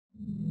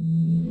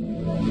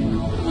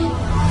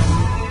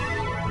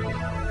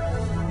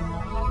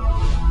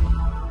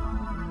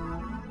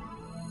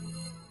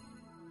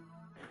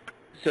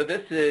So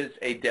this is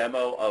a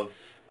demo of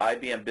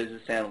IBM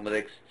Business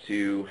Analytics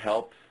to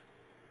help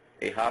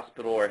a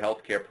hospital or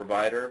healthcare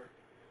provider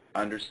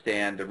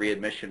understand the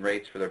readmission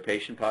rates for their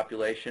patient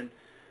population.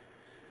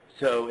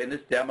 So in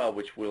this demo,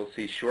 which we'll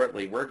see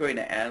shortly, we're going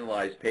to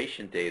analyze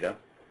patient data.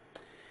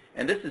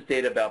 And this is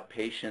data about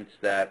patients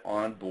that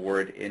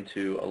onboard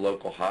into a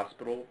local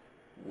hospital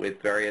with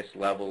various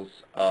levels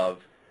of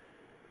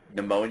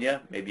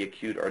pneumonia, maybe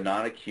acute or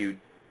non-acute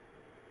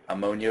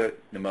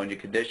pneumonia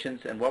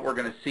conditions. And what we're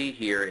going to see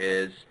here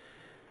is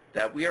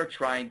that we are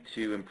trying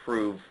to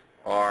improve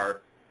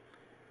our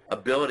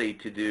ability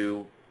to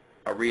do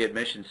a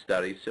readmission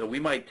study. So we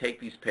might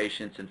take these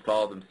patients and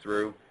follow them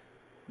through,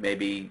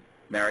 maybe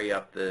marry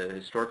up the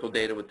historical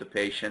data with the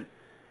patient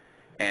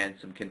and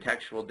some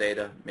contextual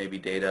data, maybe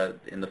data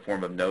in the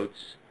form of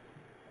notes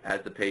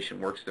as the patient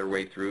works their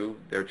way through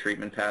their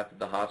treatment path at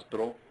the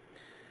hospital.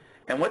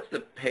 And once the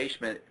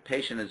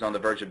patient is on the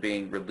verge of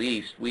being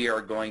released, we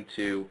are going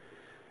to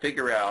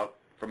figure out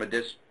from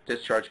a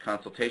discharge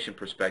consultation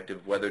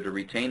perspective whether to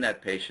retain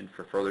that patient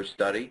for further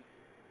study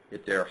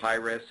if they're high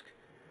risk,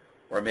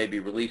 or maybe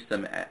release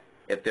them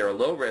if they're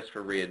low risk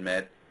for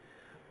readmit.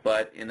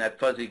 But in that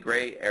fuzzy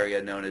gray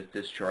area known as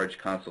discharge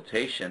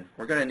consultation,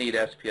 we're going to need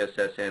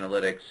SPSS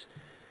analytics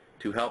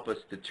to help us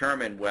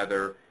determine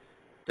whether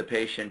the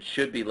patient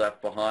should be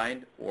left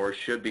behind or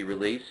should be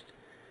released.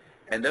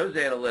 And those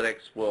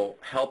analytics will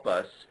help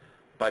us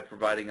by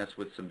providing us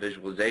with some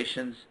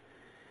visualizations,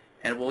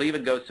 and we'll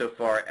even go so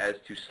far as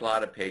to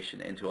slot a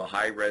patient into a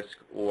high risk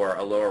or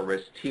a lower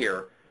risk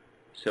tier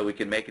so we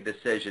can make a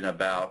decision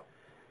about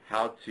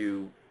how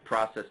to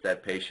process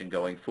that patient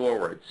going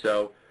forward.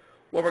 So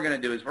what we're going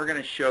to do is we're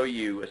going to show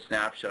you a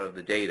snapshot of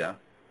the data.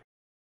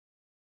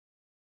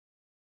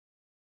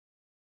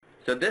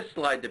 So this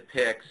slide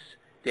depicts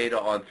data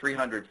on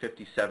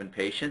 357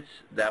 patients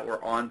that were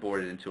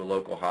onboarded into a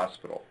local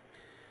hospital.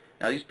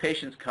 Now these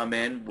patients come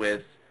in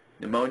with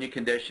pneumonia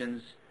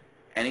conditions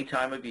any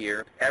time of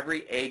year.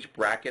 Every age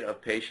bracket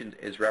of patient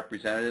is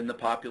represented in the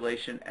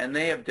population, and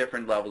they have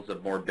different levels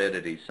of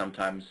morbidity,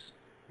 sometimes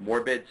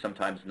morbid,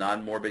 sometimes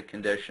non-morbid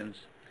conditions.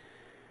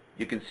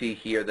 You can see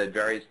here that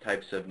various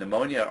types of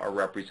pneumonia are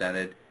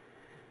represented,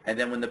 and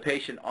then when the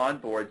patient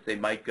onboards, they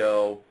might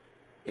go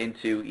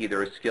into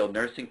either a skilled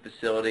nursing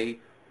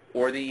facility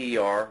or the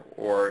ER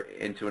or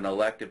into an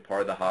elective part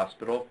of the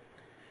hospital.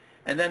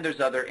 And then there's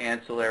other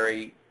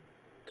ancillary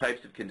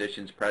types of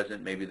conditions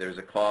present. Maybe there's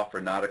a cough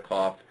or not a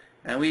cough.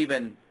 And we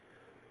even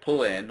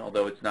pull in,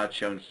 although it's not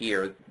shown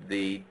here,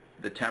 the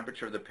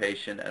temperature of the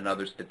patient and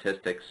other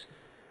statistics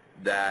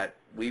that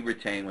we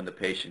retain when the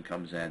patient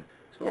comes in.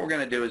 So what we're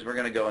going to do is we're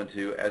going to go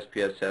into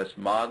SPSS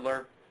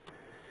Modeler.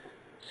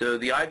 So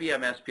the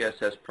IBM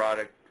SPSS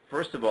product,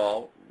 first of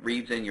all,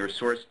 reads in your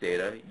source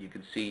data. You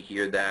can see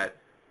here that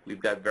we've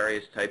got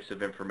various types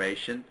of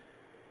information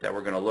that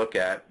we're going to look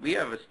at. We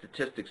have a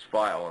statistics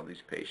file on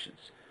these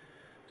patients.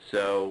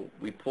 So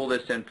we pull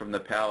this in from the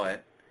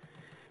palette,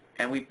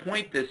 and we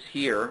point this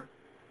here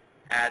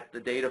at the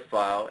data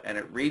file, and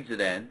it reads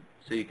it in,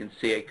 so you can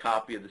see a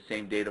copy of the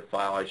same data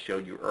file I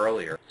showed you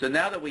earlier. So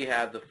now that we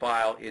have the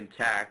file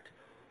intact,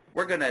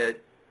 we're going to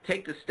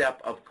take the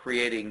step of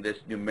creating this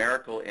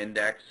numerical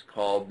index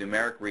called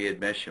Numeric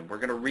Readmission. We're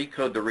going to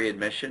recode the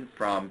readmission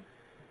from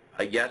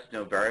a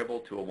yes/no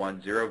variable to a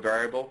 1/0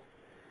 variable,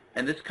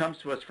 and this comes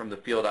to us from the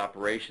Field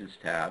Operations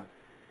tab.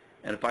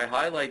 And if I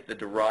highlight the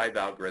derive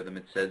algorithm,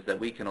 it says that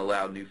we can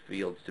allow new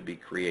fields to be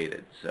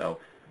created. So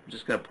I'm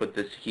just going to put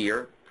this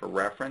here for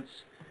reference.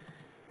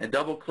 And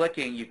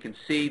double-clicking, you can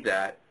see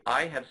that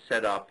I have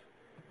set up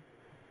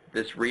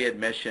this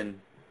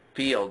readmission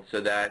field so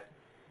that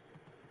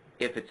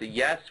if it's a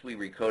yes, we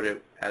recode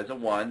it as a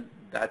 1.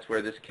 That's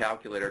where this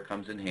calculator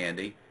comes in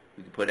handy.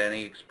 We can put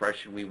any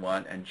expression we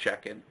want and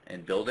check it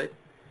and build it.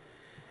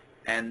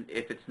 And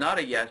if it's not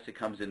a yes, it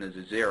comes in as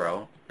a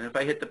 0. And if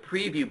I hit the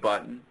preview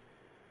button,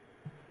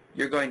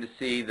 you're going to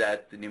see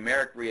that the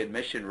numeric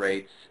readmission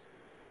rates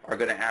are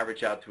going to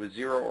average out to a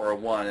 0 or a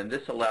 1, and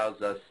this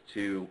allows us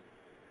to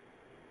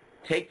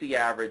take the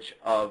average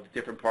of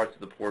different parts of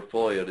the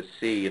portfolio to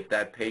see if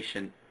that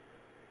patient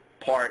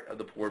part of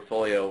the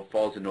portfolio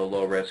falls into a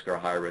low risk or a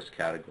high risk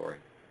category.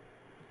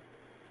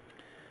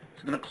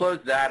 So I'm going to close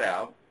that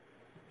out.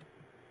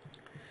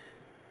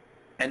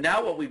 And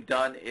now what we've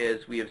done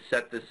is we have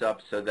set this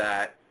up so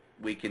that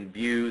we can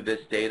view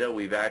this data.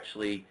 We've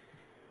actually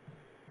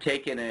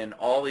taken in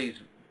all these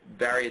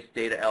various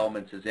data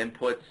elements as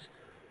inputs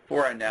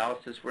for our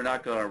analysis. We're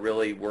not going to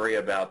really worry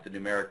about the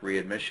numeric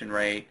readmission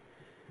rate,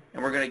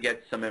 and we're going to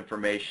get some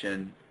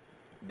information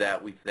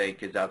that we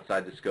think is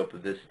outside the scope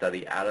of this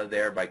study out of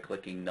there by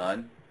clicking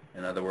none.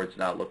 In other words,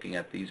 not looking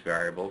at these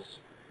variables.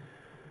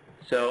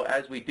 So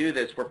as we do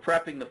this, we're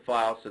prepping the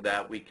file so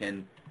that we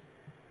can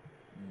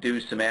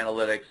do some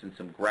analytics and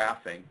some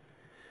graphing.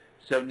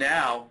 So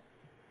now,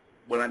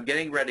 when I'm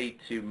getting ready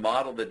to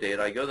model the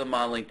data, I go to the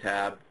Modeling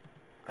tab,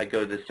 I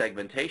go to the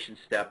Segmentation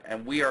step,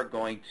 and we are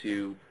going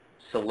to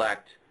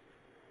select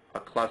a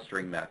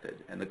clustering method.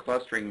 And the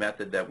clustering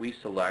method that we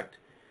select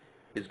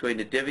is going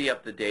to divvy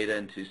up the data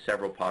into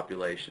several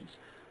populations.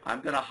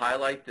 I'm going to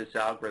highlight this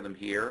algorithm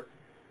here,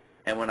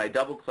 and when I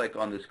double-click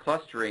on this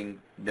clustering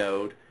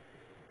node,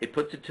 it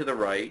puts it to the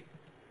right.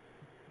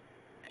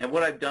 And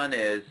what I've done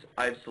is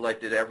I've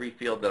selected every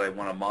field that I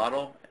want to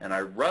model, and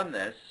I run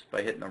this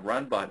by hitting the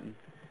Run button,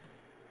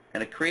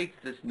 and it creates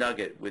this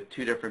nugget with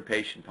two different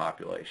patient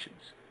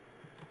populations.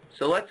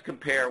 So let's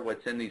compare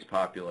what's in these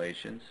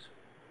populations.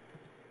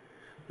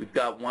 We've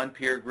got one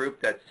peer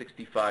group that's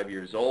 65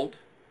 years old.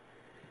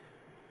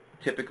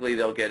 Typically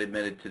they'll get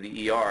admitted to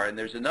the ER, and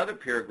there's another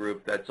peer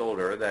group that's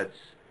older, that's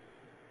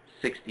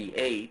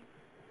 68,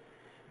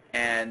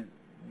 and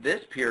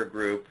this peer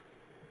group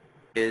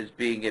is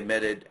being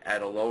admitted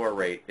at a lower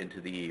rate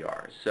into the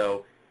ER.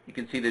 So you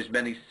can see there's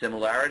many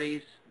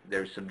similarities,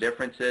 there's some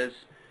differences.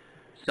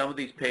 Some of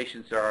these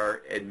patients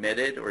are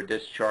admitted or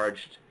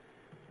discharged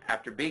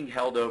after being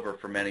held over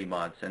for many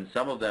months, and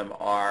some of them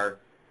are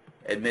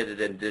admitted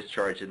and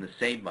discharged in the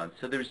same month.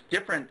 So there's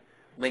different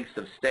lengths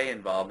of stay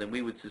involved, and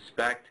we would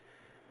suspect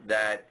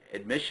that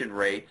admission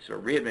rates or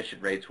readmission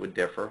rates would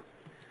differ.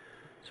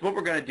 So what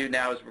we're going to do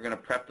now is we're going to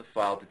prep the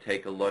file to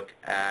take a look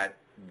at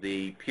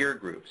the peer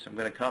groups. I'm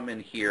going to come in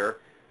here,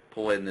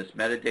 pull in this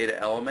metadata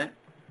element.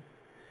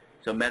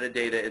 So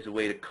metadata is a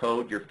way to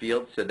code your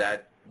fields so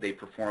that they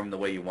perform the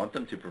way you want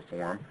them to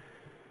perform.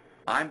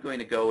 I'm going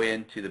to go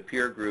into the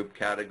peer group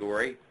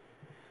category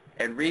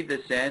and read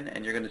this in,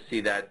 and you're going to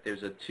see that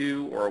there's a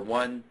 2 or a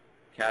 1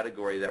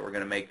 category that we're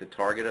going to make the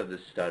target of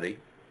this study.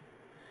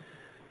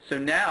 So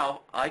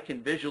now I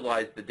can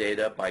visualize the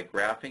data by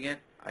graphing it.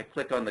 I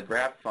click on the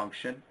graph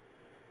function,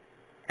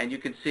 and you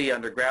can see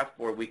under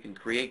Graphboard we can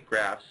create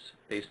graphs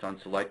based on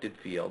selected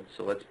fields.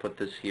 So let's put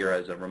this here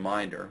as a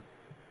reminder.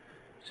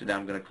 So now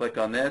I'm going to click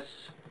on this,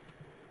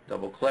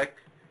 double click,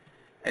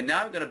 and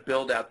now I'm going to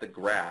build out the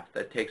graph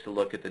that takes a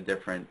look at the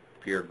different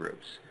peer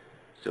groups.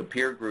 So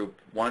peer group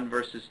 1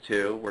 versus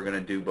 2, we're going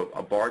to do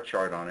a bar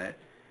chart on it,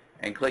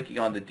 and clicking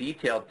on the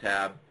Detailed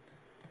tab,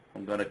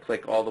 I'm going to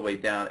click all the way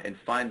down and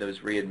find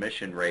those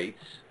readmission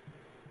rates.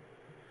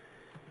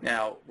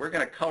 Now, we're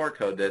going to color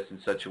code this in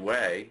such a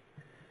way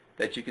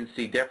that you can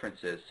see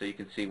differences. So you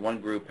can see one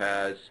group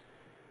has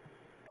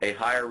a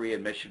higher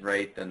readmission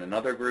rate than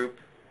another group.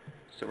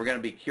 So we're going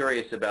to be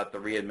curious about the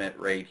readmit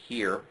rate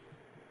here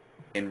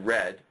in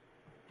red.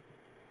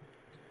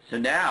 So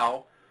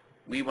now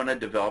we want to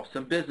develop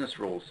some business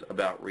rules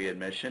about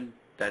readmission.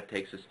 That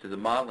takes us to the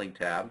Modeling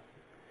tab.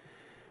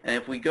 And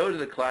if we go to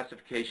the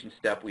classification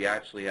step, we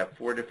actually have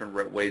 4 different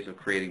ways of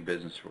creating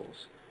business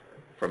rules.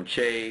 From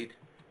CHADE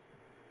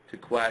to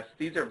Quest.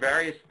 These are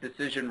various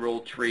decision rule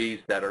trees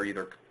that are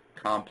either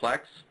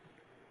complex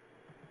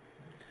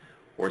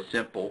or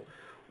simple.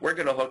 We're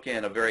going to hook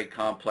in a very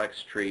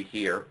complex tree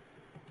here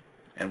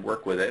and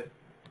work with it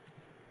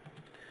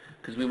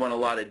because we want a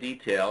lot of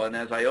detail. And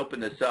as I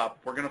open this up,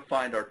 we're going to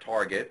find our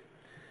target.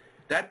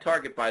 That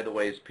target, by the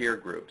way, is peer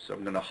group. So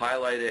I'm going to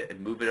highlight it and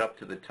move it up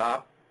to the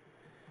top.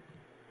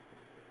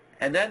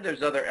 And then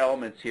there's other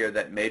elements here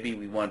that maybe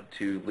we want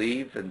to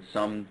leave and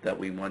some that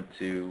we want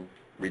to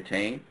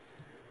retain.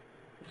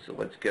 So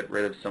let's get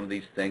rid of some of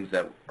these things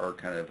that are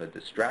kind of a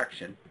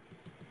distraction.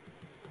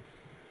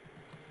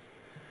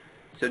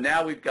 So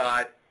now we've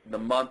got the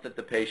month that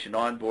the patient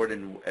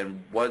onboarded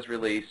and was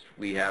released.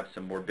 We have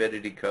some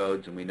morbidity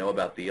codes and we know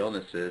about the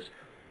illnesses.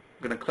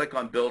 We're going to click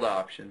on Build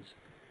Options.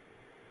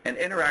 And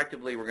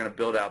interactively, we're going to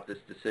build out this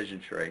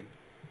decision tree.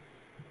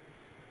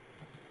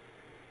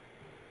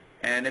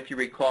 And if you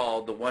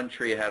recall, the one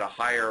tree had a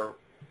higher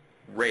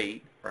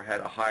rate or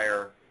had a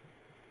higher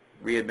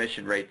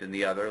readmission rate than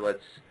the other.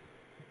 Let's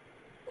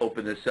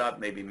open this up,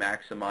 maybe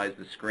maximize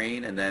the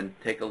screen, and then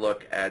take a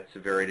look at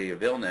severity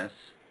of illness.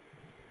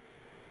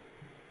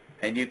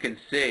 And you can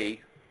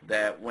see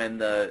that when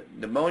the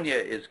pneumonia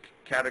is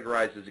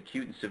categorized as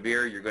acute and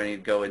severe, you're going to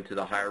go into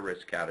the higher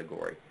risk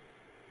category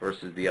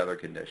versus the other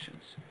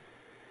conditions.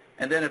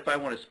 And then if I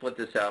want to split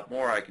this out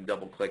more, I can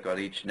double click on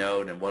each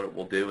node, and what it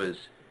will do is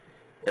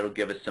it'll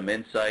give us some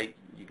insight.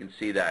 You can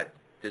see that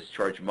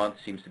discharge month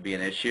seems to be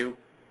an issue.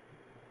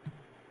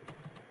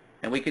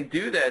 And we can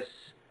do this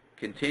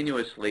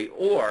continuously,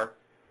 or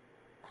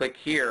click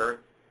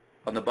here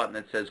on the button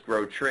that says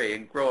Grow Tree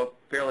and grow a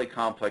fairly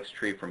complex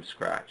tree from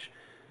scratch.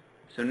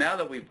 So now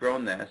that we've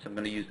grown this, I'm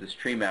going to use this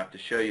tree map to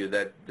show you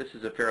that this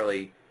is a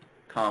fairly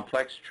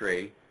complex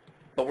tree,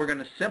 but we're going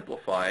to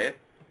simplify it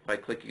by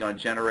clicking on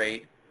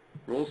Generate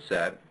Rule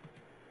Set.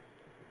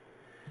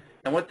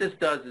 And what this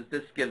does is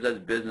this gives us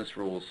business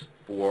rules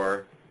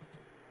for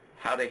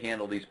how to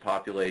handle these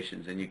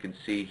populations. And you can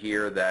see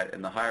here that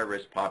in the higher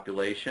risk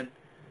population,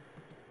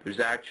 there's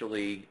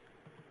actually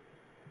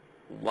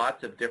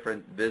lots of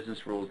different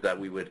business rules that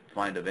we would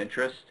find of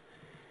interest.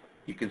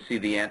 You can see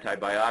the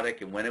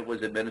antibiotic and when it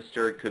was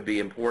administered could be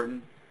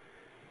important.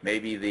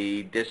 Maybe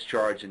the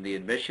discharge and the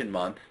admission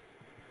month.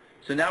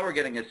 So now we're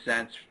getting a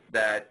sense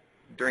that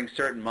during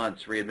certain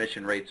months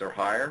readmission rates are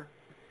higher,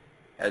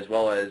 as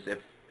well as if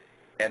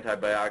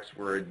antibiotics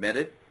were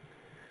admitted.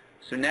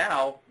 So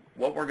now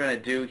what we're going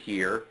to do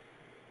here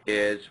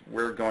is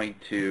we're going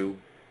to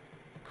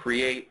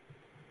create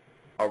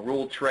a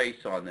rule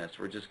trace on this.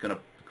 We're just going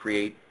to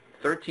create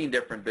 13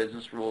 different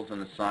business rules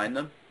and assign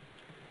them.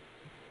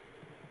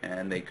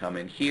 And they come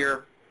in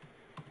here,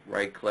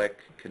 right-click,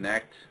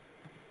 connect,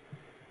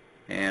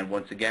 and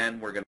once again,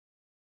 we're going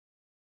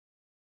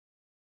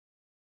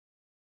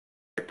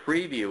to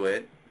preview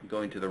it.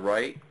 Going to the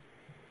right,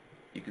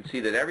 you can see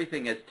that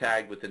everything is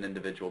tagged with an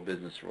individual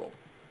business rule.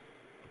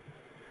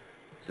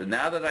 So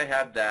now that I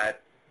have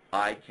that,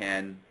 I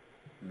can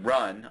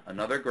run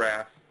another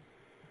graph.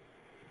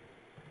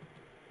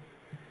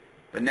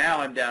 But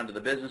now I'm down to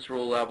the business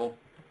rule level.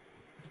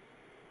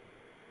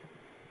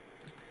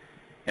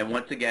 And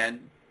once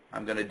again,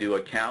 I'm going to do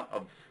a count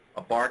of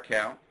a bar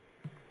count.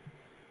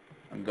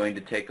 I'm going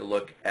to take a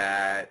look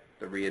at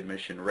the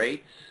readmission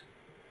rates,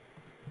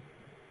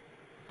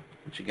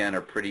 which again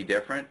are pretty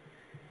different.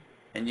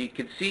 And you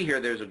can see here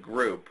there's a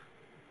group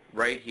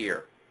right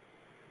here.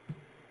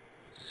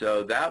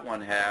 So that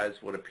one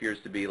has what appears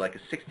to be like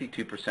a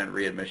 62%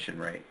 readmission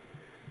rate.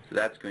 So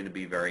that's going to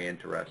be very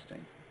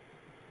interesting.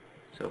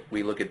 So if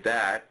we look at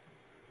that,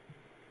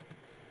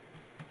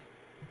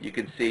 you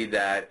can see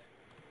that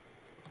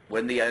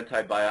when the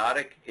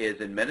antibiotic is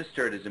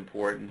administered is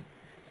important,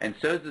 and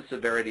so is the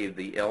severity of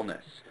the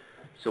illness.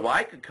 So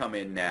I could come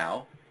in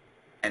now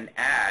and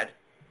add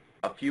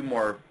a few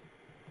more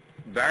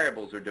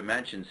variables or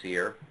dimensions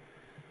here.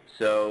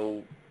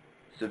 So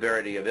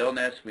severity of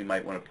illness we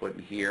might want to put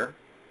in here.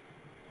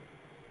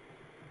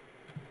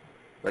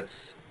 Let's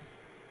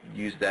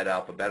use that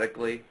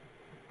alphabetically.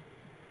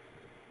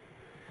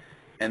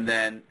 And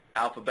then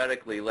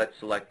alphabetically, let's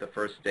select the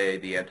first day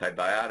the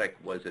antibiotic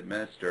was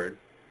administered.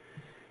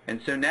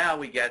 And so now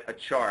we get a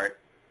chart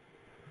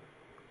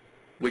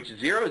which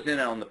zeroes in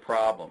on the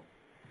problem.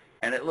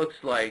 And it looks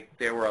like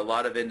there were a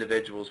lot of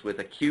individuals with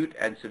acute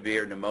and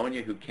severe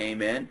pneumonia who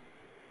came in.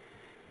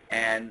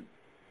 And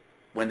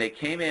when they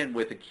came in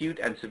with acute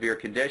and severe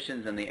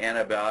conditions and the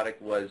antibiotic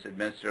was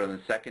administered on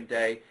the second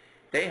day,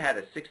 they had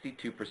a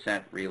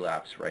 62%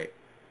 relapse rate.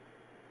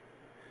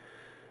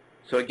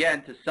 So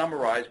again, to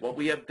summarize, what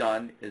we have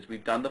done is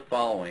we've done the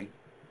following.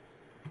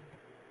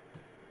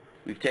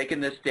 We've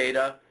taken this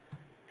data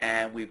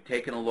and we've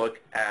taken a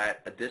look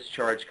at a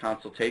discharge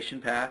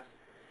consultation path.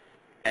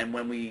 And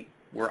when we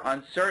were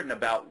uncertain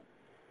about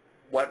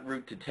what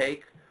route to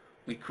take,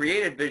 we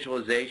created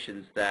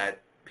visualizations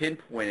that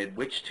pinpointed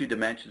which two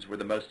dimensions were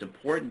the most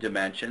important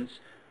dimensions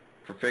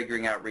for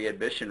figuring out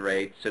readmission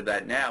rates, so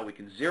that now we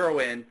can zero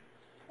in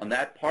on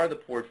that part of the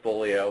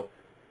portfolio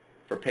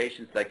for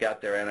patients that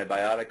got their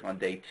antibiotic on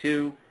day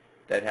 2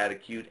 that had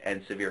acute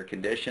and severe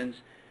conditions.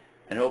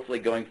 And hopefully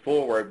going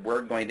forward,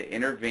 we're going to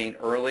intervene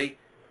early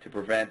to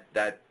prevent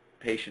that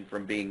patient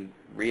from being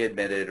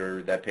readmitted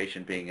or that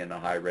patient being in a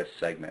high-risk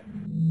segment.